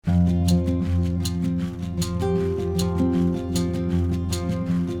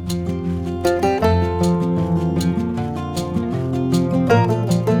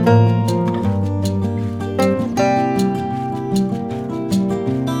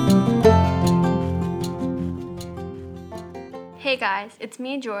Hey guys, it's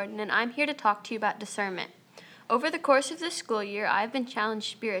me, Jordan, and I'm here to talk to you about discernment. Over the course of this school year, I've been challenged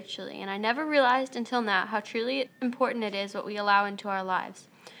spiritually, and I never realized until now how truly important it is what we allow into our lives.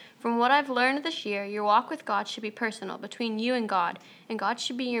 From what I've learned this year, your walk with God should be personal, between you and God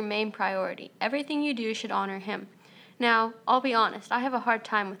should be your main priority. Everything you do should honor Him. Now, I'll be honest, I have a hard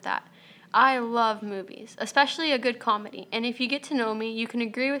time with that. I love movies, especially a good comedy, and if you get to know me, you can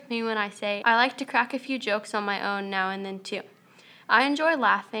agree with me when I say I like to crack a few jokes on my own now and then too. I enjoy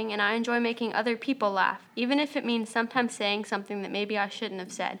laughing, and I enjoy making other people laugh, even if it means sometimes saying something that maybe I shouldn't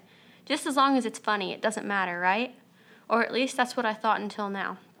have said. Just as long as it's funny, it doesn't matter, right? Or at least that's what I thought until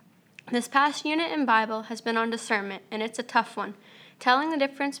now. This past unit in Bible has been on discernment, and it's a tough one. Telling the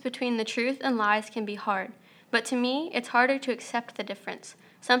difference between the truth and lies can be hard, but to me, it's harder to accept the difference.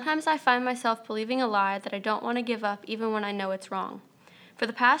 Sometimes I find myself believing a lie that I don't want to give up even when I know it's wrong. For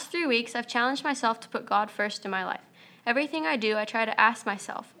the past 3 weeks, I've challenged myself to put God first in my life. Everything I do, I try to ask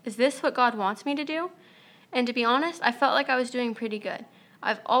myself, is this what God wants me to do? And to be honest, I felt like I was doing pretty good.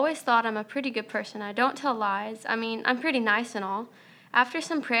 I've always thought I'm a pretty good person. I don't tell lies. I'm pretty nice and all. After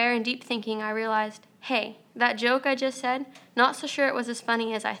some prayer and deep thinking, I realized, hey, that joke I just said, not so sure it was as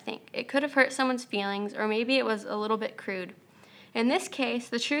funny as I think. It could have hurt someone's feelings, or maybe it was a little bit crude. In this case,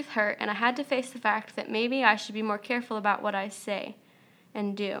 the truth hurt, and I had to face the fact that maybe I should be more careful about what I say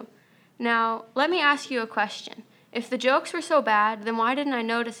and do. Now, let me ask you a question. If the jokes were so bad, then why didn't I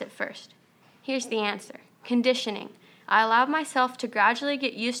notice it first? Here's the answer. Conditioning. I allowed myself to gradually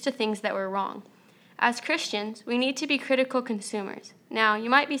get used to things that were wrong. As Christians, we need to be critical consumers. Now, you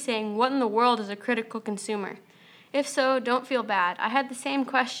might be saying, what in the world is a critical consumer? If so, don't feel bad. I had the same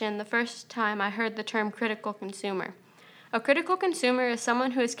question the first time I heard the term critical consumer. A critical consumer is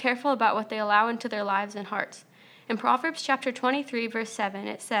someone who is careful about what they allow into their lives and hearts. In Proverbs chapter 23, verse 7,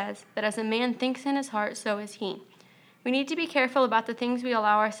 it says that as a man thinks in his heart, so is he. We need to be careful about the things we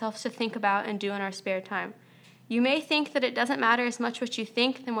allow ourselves to think about and do in our spare time. You may think that it doesn't matter as much what you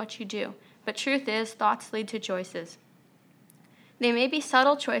think than what you do, but truth is, thoughts lead to choices. They may be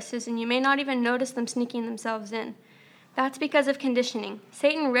subtle choices, and you may not even notice them sneaking themselves in. That's because of conditioning.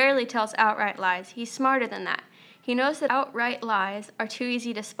 Satan rarely tells outright lies. He's smarter than that. He knows that outright lies are too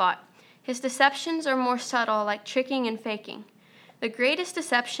easy to spot. His deceptions are more subtle, like tricking and faking. The greatest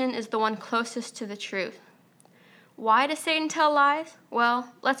deception is the one closest to the truth. Why does Satan tell lies?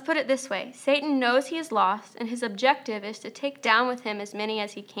 Well, let's put it this way. Satan knows he is lost, and his objective is to take down with him as many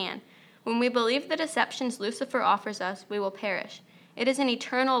as he can. When we believe the deceptions Lucifer offers us, we will perish. It is an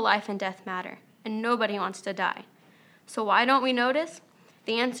eternal life and death matter, and nobody wants to die. So why don't we notice?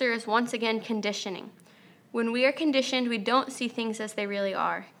 The answer is once again conditioning. When we are conditioned, we don't see things as they really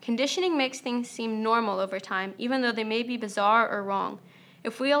are. Conditioning makes things seem normal over time, even though they may be bizarre or wrong.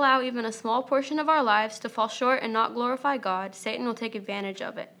 If we allow even a small portion of our lives to fall short and not glorify God, Satan will take advantage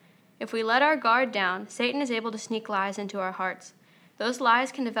of it. If we let our guard down, Satan is able to sneak lies into our hearts. Those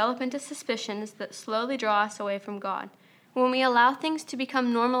lies can develop into suspicions that slowly draw us away from God. When we allow things to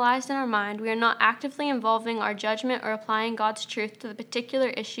become normalized in our mind, we are not actively involving our judgment or applying God's truth to the particular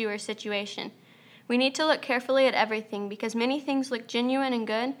issue or situation. We need to look carefully at everything because many things look genuine and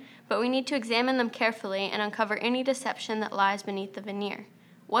good, but we need to examine them carefully and uncover any deception that lies beneath the veneer.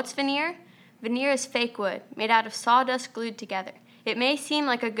 What's veneer? Veneer is fake wood, made out of sawdust glued together. It may seem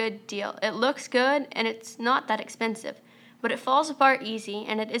like a good deal. It looks good, and it's not that expensive, but it falls apart easy,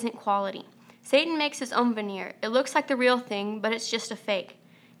 and it isn't quality. Satan makes his own veneer. It looks like the real thing, but it's just a fake.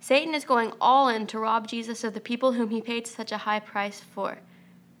 Satan is going all in to rob Jesus of the people whom he paid such a high price for.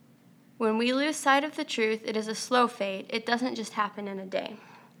 When we lose sight of the truth, it is a slow fade. It doesn't just happen in a day.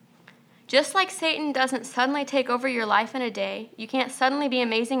 Just like Satan doesn't suddenly take over your life in a day, you can't suddenly be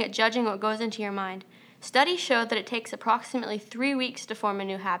amazing at judging what goes into your mind. Studies show that it takes approximately 3 weeks to form a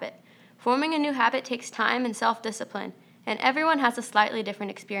new habit. Forming a new habit takes time and self-discipline, and everyone has a slightly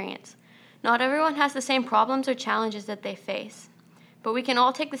different experience. Not everyone has the same problems or challenges that they face, but we can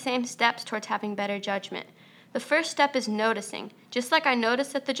all take the same steps towards having better judgment. The first step is noticing. Just like I notice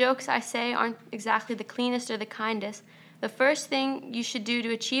that the jokes I say aren't exactly the cleanest or the kindest, the first thing you should do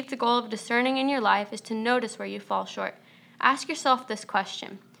to achieve the goal of discerning in your life is to notice where you fall short. Ask yourself this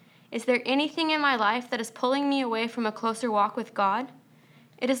question. Is there anything in my life that is pulling me away from a closer walk with God?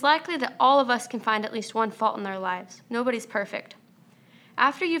 It is likely that all of us can find at least one fault in their lives. Nobody's perfect.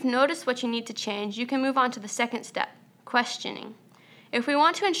 After you've noticed what you need to change, you can move on to the second step, questioning. If we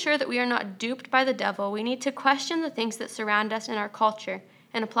want to ensure that we are not duped by the devil, we need to question the things that surround us in our culture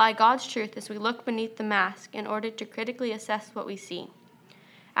and apply God's truth as we look beneath the mask in order to critically assess what we see.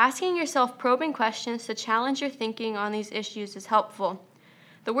 Asking yourself probing questions to challenge your thinking on these issues is helpful.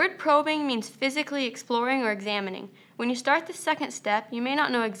 The word probing means physically exploring or examining. When you start the second step, you may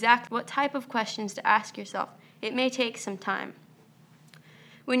not know exactly what type of questions to ask yourself. It may take some time.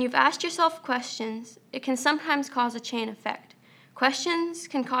 When you've asked yourself questions, it can sometimes cause a chain effect. Questions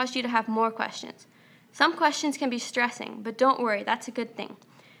can cause you to have more questions. Some questions can be stressing, but don't worry, that's a good thing.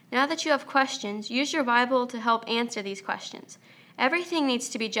 Now that you have questions, use your Bible to help answer these questions. Everything needs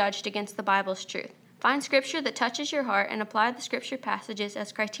to be judged against the Bible's truth. Find scripture that touches your heart and apply the scripture passages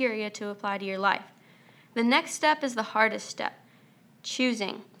as criteria to apply to your life. The next step is the hardest step,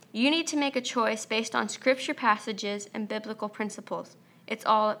 choosing. You need to make a choice based on scripture passages and biblical principles. It's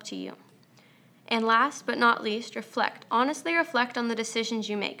all up to you. And last but not least, reflect. Honestly reflect on the decisions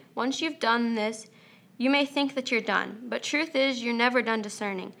you make. Once you've done this, you may think that you're done, but truth is you're never done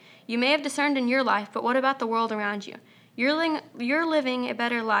discerning. You may have discerned in your life, but what about the world around you? You're living a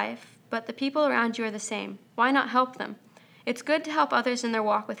better life, but the people around you are the same. Why not help them? It's good to help others in their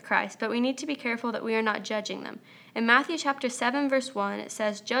walk with Christ, but we need to be careful that we are not judging them. In Matthew chapter 7, verse 1, it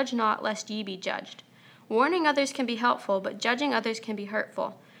says, "Judge not, lest ye be judged." Warning others can be helpful, but judging others can be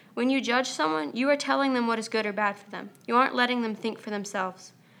hurtful. When you judge someone, you are telling them what is good or bad for them. You aren't letting them think for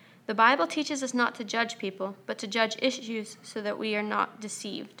themselves. The Bible teaches us not to judge people, but to judge issues so that we are not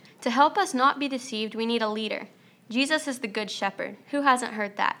deceived. To help us not be deceived, we need a leader. Jesus is the Good Shepherd. Who hasn't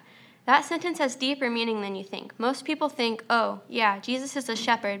heard that? That sentence has deeper meaning than you think. Most people think, oh, yeah, Jesus is a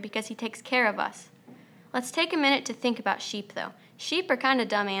shepherd because he takes care of us. Let's take a minute to think about sheep, though. Sheep are kind of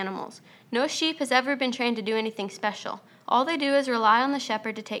dumb animals. No sheep has ever been trained to do anything special. All they do is rely on the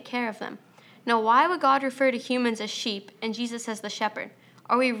shepherd to take care of them. Now, why would God refer to humans as sheep and Jesus as the shepherd?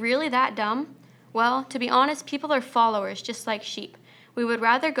 Are we really that dumb? Well, to be honest, people are followers just like sheep. We would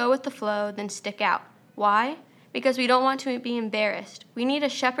rather go with the flow than stick out. Why? Because we don't want to be embarrassed. We need a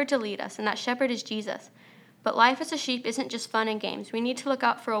shepherd to lead us, and that shepherd is Jesus. But life as a sheep isn't just fun and games. We need to look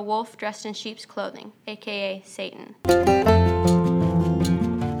out for a wolf dressed in sheep's clothing, aka Satan.